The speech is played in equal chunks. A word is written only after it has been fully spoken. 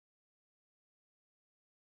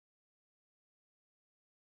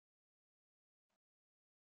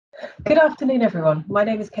Good afternoon, everyone. My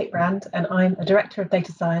name is Kate Brand, and I'm a Director of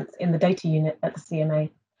Data Science in the Data Unit at the CMA.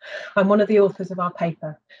 I'm one of the authors of our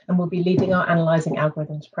paper and will be leading our Analysing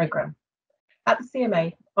Algorithms programme. At the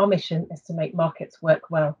CMA, our mission is to make markets work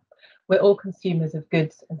well. We're all consumers of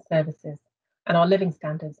goods and services, and our living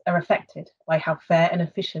standards are affected by how fair and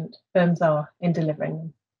efficient firms are in delivering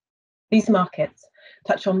them. These markets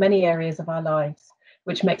touch on many areas of our lives,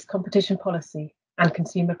 which makes competition policy and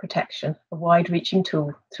consumer protection a wide-reaching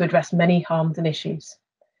tool to address many harms and issues.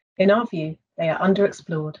 In our view, they are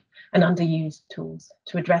underexplored and underused tools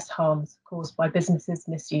to address harms caused by businesses'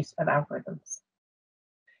 misuse of algorithms.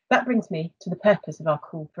 That brings me to the purpose of our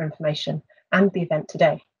call for information and the event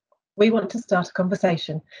today. We want to start a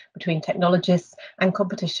conversation between technologists and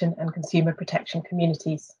competition and consumer protection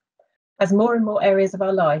communities. As more and more areas of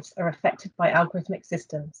our lives are affected by algorithmic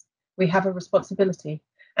systems, we have a responsibility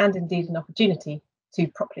and indeed an opportunity to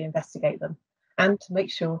properly investigate them and to make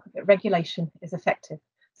sure that regulation is effective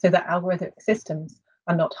so that algorithmic systems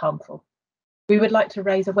are not harmful. We would like to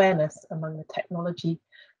raise awareness among the technology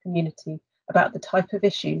community about the type of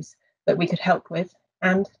issues that we could help with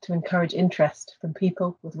and to encourage interest from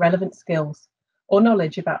people with relevant skills or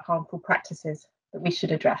knowledge about harmful practices that we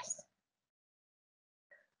should address.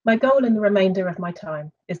 My goal in the remainder of my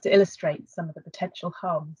time is to illustrate some of the potential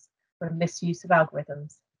harms from misuse of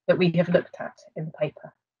algorithms that we have looked at in the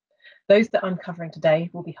paper. Those that I'm covering today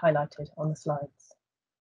will be highlighted on the slides.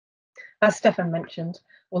 As Stefan mentioned,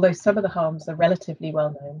 although some of the harms are relatively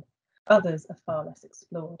well known, others are far less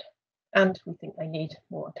explored, and we think they need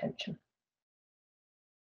more attention.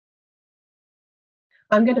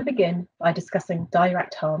 I'm going to begin by discussing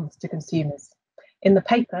direct harms to consumers. In the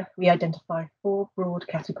paper, we identify 4 broad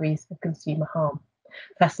categories of consumer harm: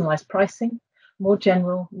 personalised pricing, more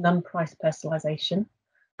general non-price personalisation,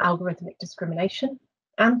 algorithmic discrimination,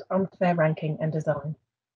 and unfair ranking and design.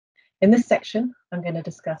 In this section, I'm going to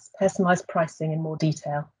discuss personalised pricing in more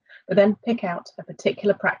detail, but then pick out a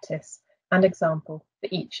particular practice and example for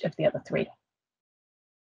each of the other 3.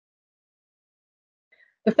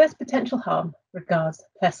 The first potential harm regards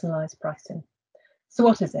personalised pricing. So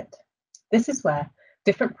what is it? This is where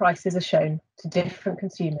different prices are shown to different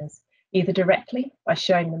consumers, either directly by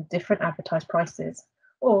showing them different advertised prices,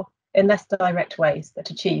 or in less direct ways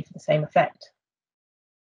that achieve the same effect.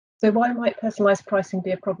 So why might personalised pricing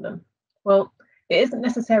be a problem? Well, it isn't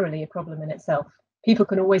necessarily a problem in itself. People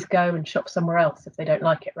can always go and shop somewhere else if they don't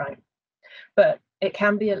like it, right? But it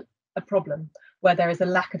can be a problem where there is a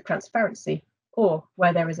lack of transparency or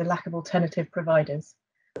where there is a lack of alternative providers,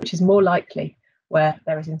 which is more likely where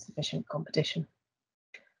there is insufficient competition.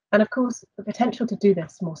 And of course, the potential to do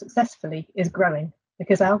this more successfully is growing,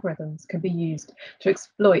 because algorithms can be used to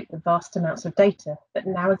exploit the vast amounts of data that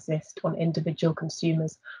now exist on individual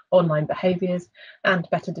consumers' online behaviours and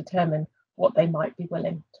better determine what they might be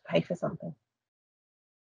willing to pay for something.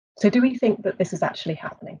 So do we think that this is actually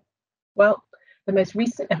happening? Well, the most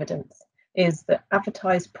recent evidence is that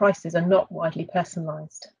advertised prices are not widely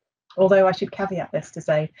personalised, although I should caveat this to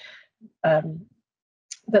say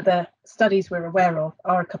that the studies we're aware of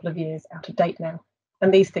are a couple of years out of date now,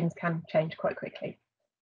 and these things can change quite quickly.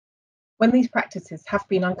 When these practices have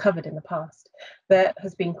been uncovered in the past, there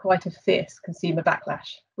has been quite a fierce consumer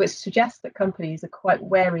backlash, which suggests that companies are quite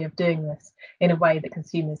wary of doing this in a way that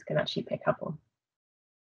consumers can actually pick up on.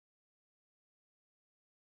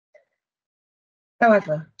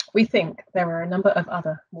 However, we think there are a number of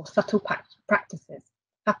other more subtle practices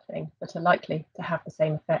happening that are likely to have the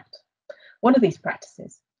same effect. One of these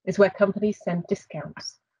practices is where companies send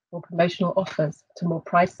discounts or promotional offers to more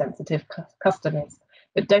price-sensitive customers,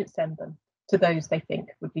 but don't send them to those they think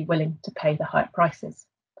would be willing to pay the higher prices.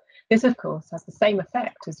 This, of course, has the same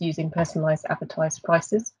effect as using personalised advertised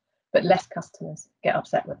prices, but less customers get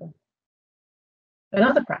upset with them.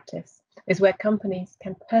 Another practice is where companies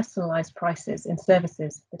can personalise prices in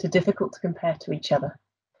services that are difficult to compare to each other.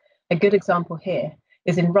 A good example here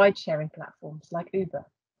is in ride-sharing platforms like Uber,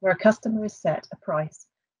 where a customer is set a price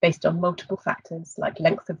based on multiple factors like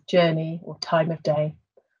length of journey or time of day,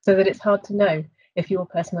 so that it's hard to know if your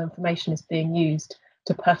personal information is being used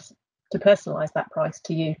to personalise that price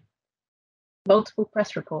to you. Multiple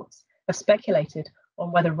press reports have speculated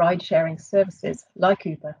on whether ride-sharing services like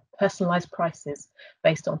Uber personalise prices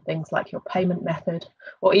based on things like your payment method,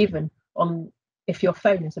 or even on if your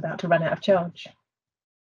phone is about to run out of charge.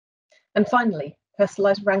 And finally,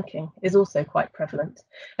 personalised ranking is also quite prevalent,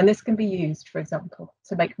 and this can be used, for example,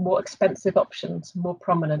 to make more expensive options more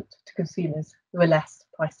prominent to consumers who are less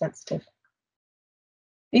price sensitive.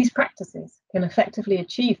 These practices can effectively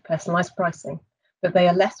achieve personalised pricing, but they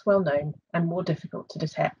are less well known and more difficult to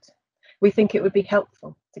detect. We think it would be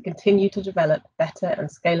helpful to continue to develop better and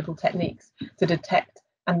scalable techniques to detect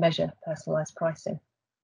and measure personalised pricing.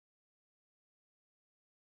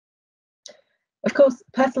 Of course,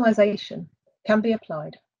 personalisation can be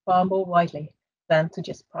applied far more widely than to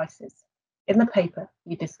just prices. In the paper,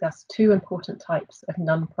 we discuss two important types of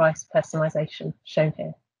non-price personalisation shown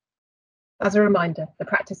here. As a reminder, the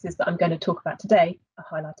practices that I'm going to talk about today are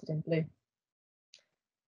highlighted in blue.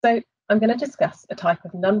 So I'm going to discuss a type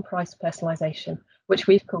of non-price personalisation, which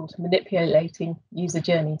we've called manipulating user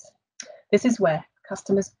journeys. This is where a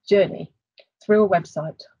customer's journey through a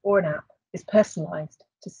website or an app is personalised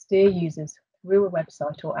to steer users through a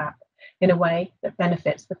website or app in a way that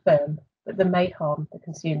benefits the firm, but that may harm the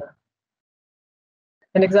consumer.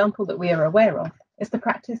 An example that we are aware of is the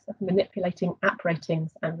practice of manipulating app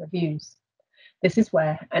ratings and reviews. This is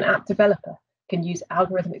where an app developer can use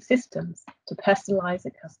algorithmic systems to personalise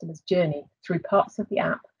a customer's journey through parts of the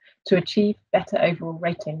app to achieve better overall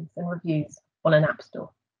ratings and reviews on an app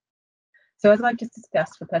store. So as I've just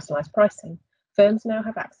discussed for personalised pricing, firms now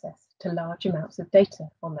have access to large amounts of data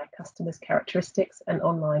on their customers' characteristics and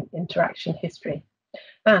online interaction history,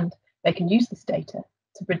 and they can use this data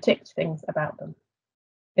to predict things about them.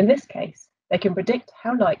 In this case, they can predict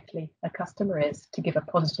how likely a customer is to give a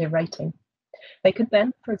positive rating. They could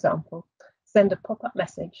then, for example, send a pop-up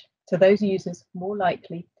message to those users more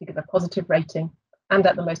likely to give a positive rating and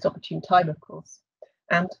at the most opportune time, of course,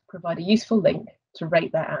 and provide a useful link to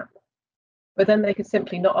rate their app. But then they could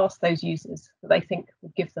simply not ask those users that they think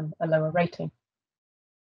would give them a lower rating.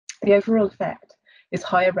 The overall effect is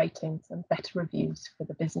higher ratings and better reviews for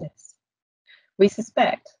the business. We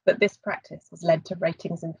suspect that this practice has led to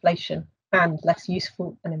ratings inflation and less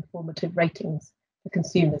useful and informative ratings for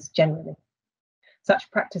consumers generally.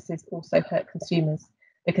 Such practices also hurt consumers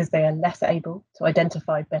because they are less able to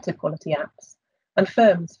identify better quality apps, and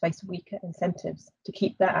firms face weaker incentives to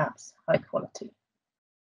keep their apps high quality.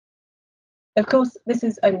 Of course, this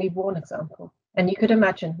is only one example, and you could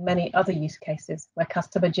imagine many other use cases where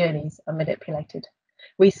customer journeys are manipulated.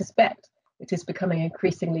 We suspect it is becoming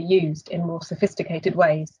increasingly used in more sophisticated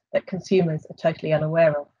ways that consumers are totally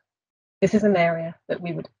unaware of. This is an area that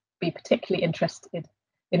we would be particularly interested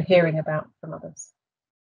in hearing about from others.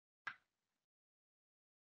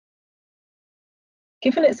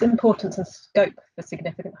 Given its importance and scope for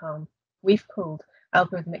significant harm, we've pulled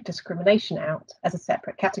algorithmic discrimination out as a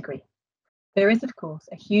separate category. There is, of course,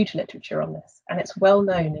 a huge literature on this, and it's well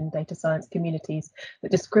known in data science communities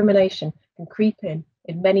that discrimination can creep in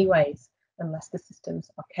many ways unless the systems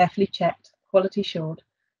are carefully checked, quality assured,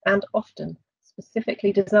 and often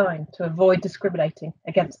specifically designed to avoid discriminating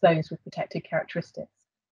against those with protected characteristics.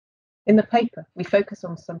 In the paper, we focus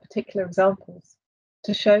on some particular examples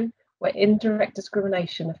to show where indirect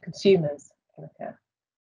discrimination of consumers can occur.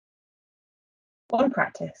 One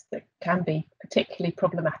practice that can be particularly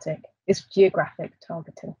problematic is geographic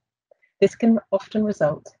targeting. This can often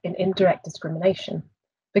result in indirect discrimination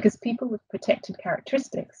because people with protected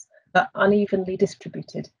characteristics are unevenly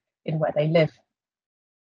distributed in where they live.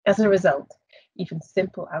 As a result, even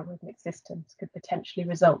simple algorithmic systems could potentially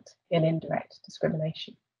result in indirect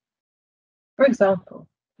discrimination. For example,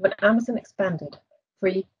 when Amazon expanded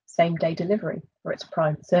free same-day delivery for its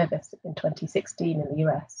Prime service in 2016 in the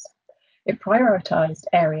US, it prioritized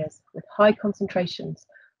areas with high concentrations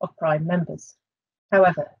of Prime members.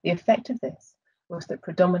 However, the effect of this was that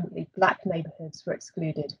predominantly Black neighborhoods were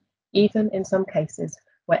excluded, even in some cases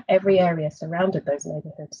where every area surrounding those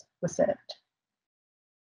neighborhoods was served.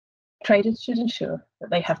 Traders should ensure that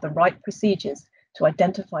they have the right procedures to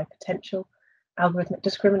identify potential algorithmic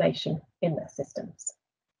discrimination in their systems.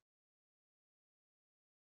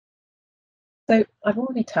 So I've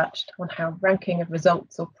already touched on how ranking of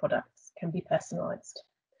results or products can be personalised.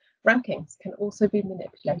 Rankings can also be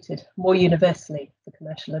manipulated more universally for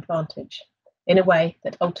commercial advantage in a way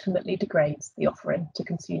that ultimately degrades the offering to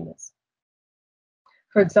consumers.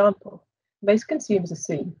 For example, most consumers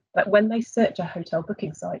assume that when they search a hotel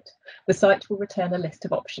booking site, the site will return a list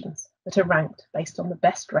of options that are ranked based on the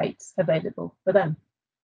best rates available for them.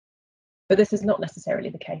 But this is not necessarily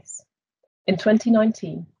the case. In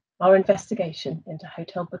 2019, our investigation into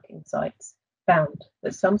hotel booking sites found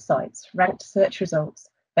that some sites ranked search results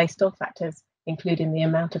based on factors including the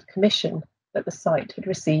amount of commission that the site had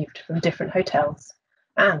received from different hotels,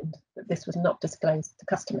 and that this was not disclosed to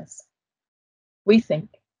customers. We think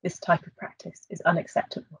this type of practice is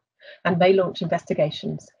unacceptable and may launch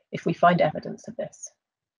investigations if we find evidence of this.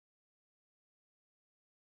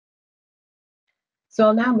 So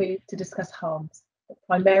I'll now move to discuss harms that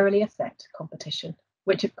primarily affect competition,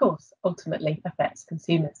 which of course ultimately affects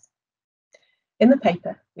consumers. In the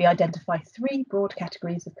paper, we identify three broad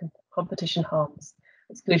categories of competition harms: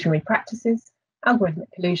 exclusionary practices,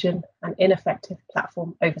 algorithmic collusion, and ineffective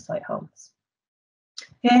platform oversight harms.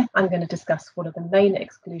 Here, I'm going to discuss one of the main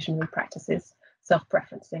exclusionary practices,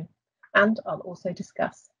 self-preferencing, and I'll also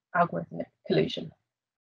discuss algorithmic collusion.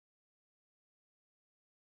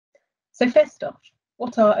 So first off,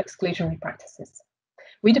 what are exclusionary practices?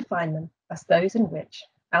 We define them as those in which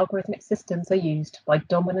algorithmic systems are used by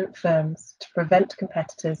dominant firms to prevent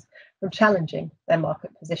competitors from challenging their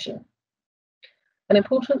market position. An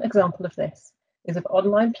important example of this is of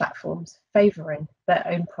online platforms favouring their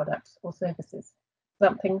own products or services,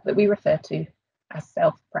 something that we refer to as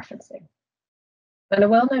self-preferencing. And a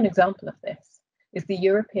well-known example of this is the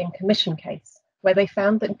European Commission case, where they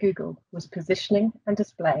found that Google was positioning and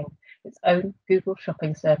displaying its own Google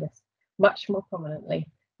shopping service much more prominently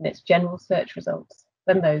in its general search results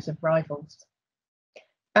than those of rivals.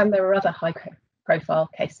 And there are other high-profile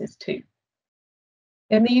cases too.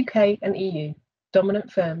 In the UK and EU,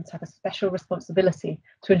 dominant firms have a special responsibility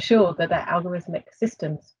to ensure that their algorithmic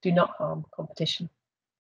systems do not harm competition.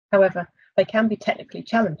 However, they can be technically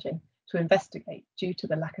challenging to investigate due to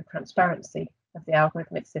the lack of transparency of the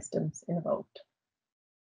algorithmic systems involved.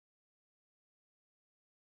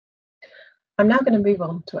 I'm now going to move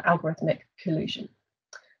on to algorithmic collusion.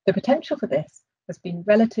 The potential for this has been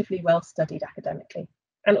relatively well studied academically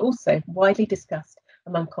and also widely discussed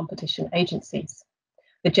among competition agencies.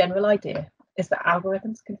 The general idea is that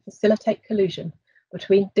algorithms can facilitate collusion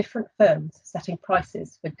between different firms setting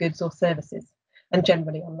prices for goods or services, and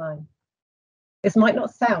generally online. This might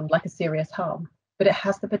not sound like a serious harm, but it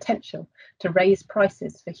has the potential to raise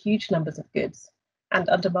prices for huge numbers of goods and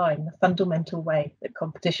undermine the fundamental way that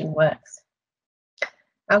competition works.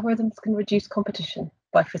 Algorithms can reduce competition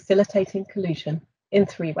by facilitating collusion in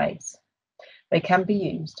three ways. They can be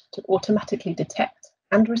used to automatically detect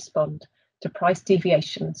and respond to price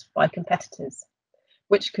deviations by competitors,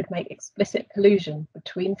 which could make explicit collusion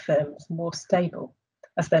between firms more stable,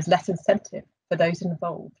 as there's less incentive for those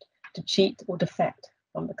involved to cheat or defect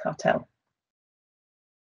from the cartel.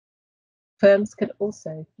 Firms can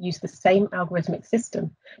also use the same algorithmic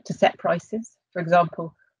system to set prices, for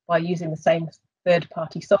example, by using the same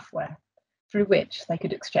third-party software through which they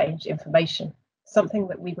could exchange information, something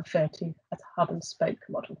that we refer to as a hub-and-spoke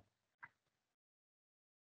model.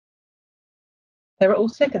 There are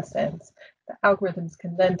also concerns that algorithms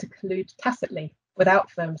can learn to collude tacitly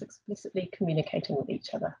without firms explicitly communicating with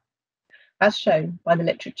each other. As shown by the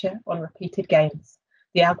literature on repeated games,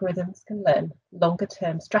 the algorithms can learn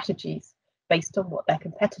longer-term strategies based on what their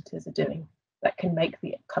competitors are doing that can make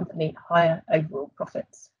the company higher overall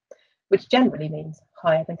profits, which generally means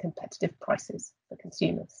higher than competitive prices for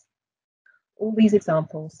consumers. All these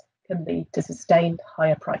examples can lead to sustained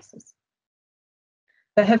higher prices.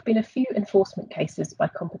 There have been a few enforcement cases by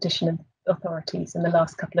competition authorities in the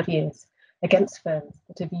last couple of years against firms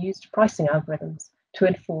that have used pricing algorithms to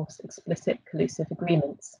enforce explicit collusive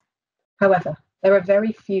agreements. However, there are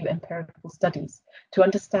very few empirical studies to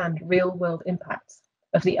understand real-world impacts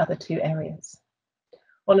of the other two areas.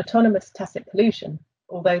 On autonomous tacit collusion,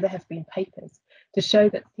 although there have been papers to show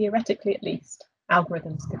that theoretically at least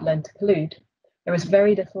algorithms could learn to collude, there is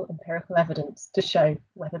very little empirical evidence to show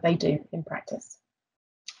whether they do in practice.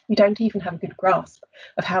 We don't even have a good grasp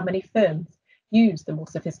of how many firms use the more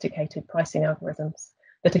sophisticated pricing algorithms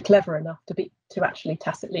that are clever enough to actually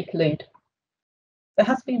tacitly collude. There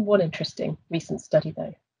has been one interesting recent study,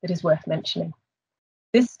 though, that is worth mentioning.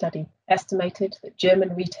 This study estimated that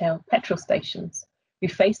German retail petrol stations who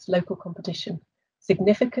faced local competition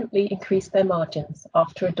significantly increased their margins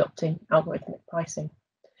after adopting algorithmic pricing,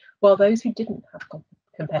 while those who didn't have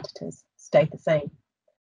competitors stayed the same.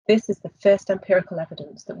 This is the first empirical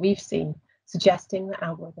evidence that we've seen suggesting that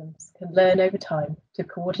algorithms can learn over time to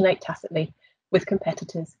coordinate tacitly with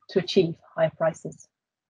competitors to achieve higher prices.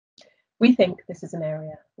 We think this is an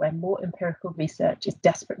area where more empirical research is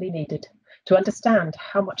desperately needed to understand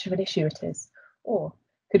how much of an issue it is, or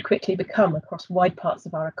could quickly become across wide parts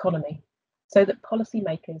of our economy, so that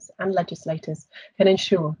policymakers and legislators can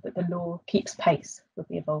ensure that the law keeps pace with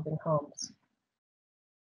the evolving harms.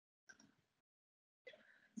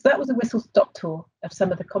 So that was a whistle-stop tour of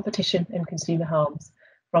some of the competition and consumer harms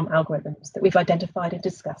from algorithms that we've identified and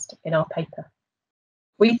discussed in our paper.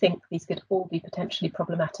 We think these could all be potentially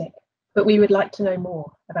problematic, but we would like to know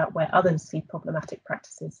more about where others see problematic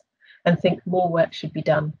practices and think more work should be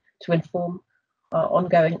done to inform our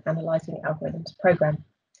ongoing Analysing Algorithms programme.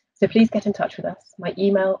 So please get in touch with us. My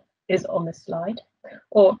email is on this slide,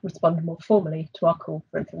 or respond more formally to our call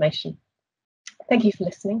for information. Thank you for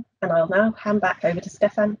listening, and I'll now hand back over to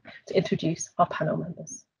Stefan to introduce our panel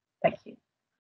members.